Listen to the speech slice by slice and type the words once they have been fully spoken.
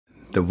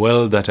The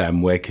world that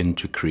I'm working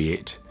to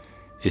create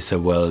is a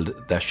world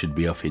that should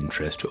be of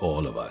interest to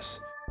all of us.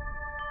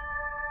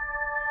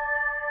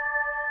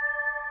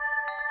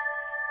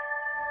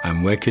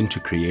 I'm working to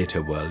create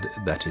a world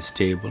that is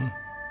stable,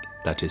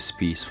 that is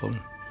peaceful,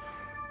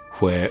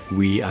 where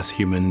we as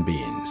human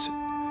beings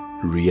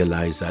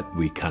realize that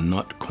we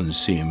cannot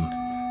consume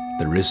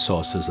the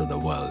resources of the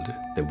world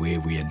the way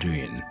we are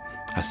doing,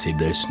 as if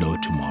there's no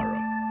tomorrow.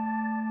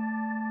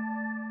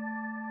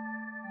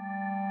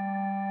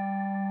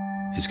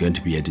 It's going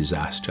to be a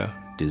disaster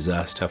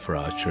for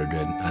our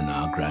children and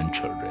our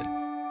grandchildren.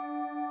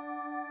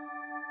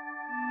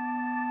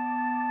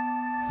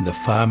 The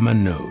farmer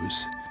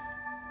knows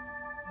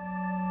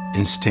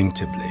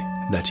instinctively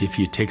that if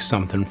you take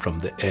something from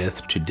the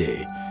earth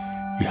today,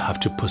 you have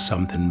to put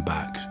something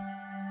back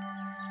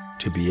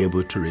to be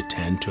able to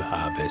return to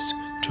harvest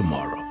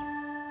tomorrow.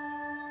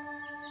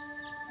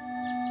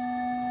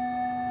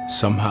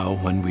 Somehow,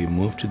 when we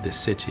move to the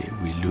city,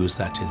 we lose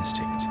that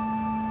instinct.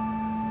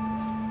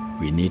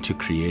 We need to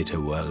create a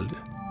world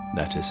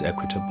that is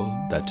equitable,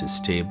 that is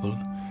stable,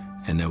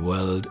 and a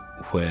world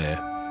where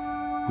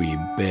we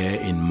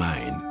bear in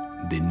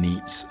mind the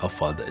needs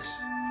of others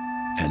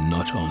and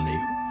not only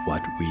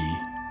what we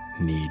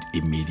need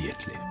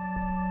immediately.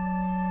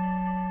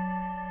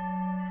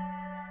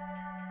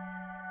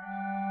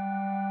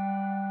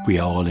 We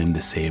are all in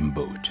the same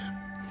boat.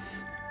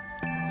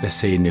 Let's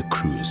say in a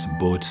cruise, the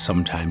boat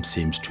sometimes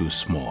seems too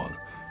small.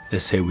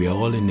 Let's say we are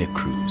all in a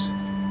cruise.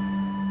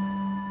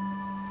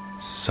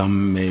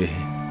 Some may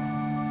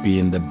be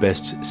in the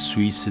best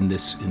suites in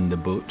the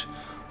boat,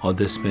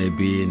 others may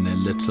be in a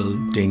little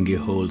dinghy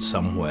hole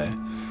somewhere.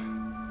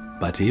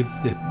 But if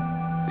the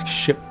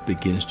ship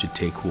begins to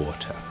take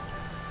water,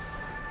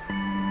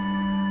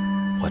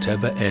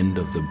 whatever end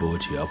of the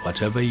boat you are,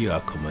 whatever your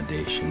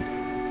accommodation,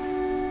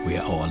 we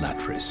are all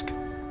at risk.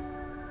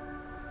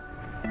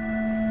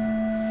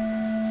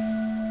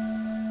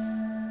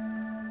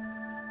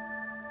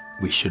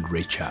 We should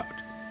reach out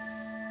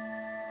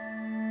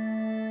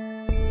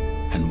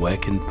and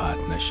work in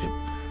partnership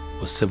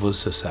with civil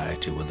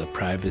society, with the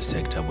private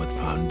sector, with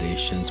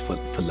foundations, for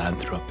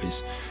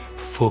philanthropies,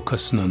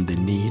 focusing on the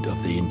need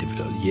of the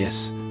individual.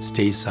 Yes,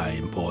 states are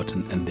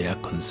important and their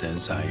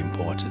concerns are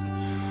important,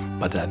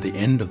 but at the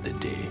end of the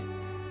day,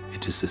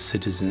 it is the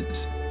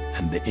citizens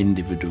and the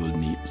individual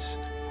needs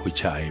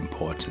which are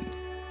important.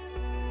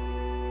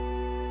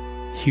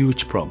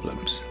 Huge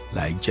problems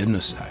like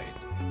genocide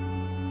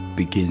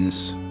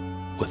begins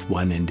with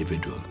one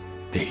individual,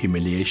 the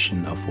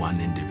humiliation of one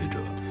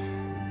individual.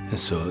 And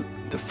so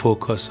the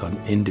focus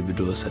on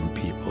individuals and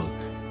people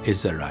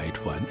is the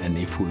right one. And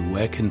if we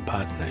work in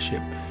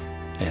partnership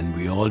and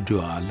we all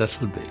do our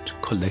little bit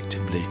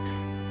collectively,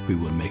 we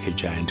will make a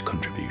giant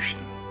contribution.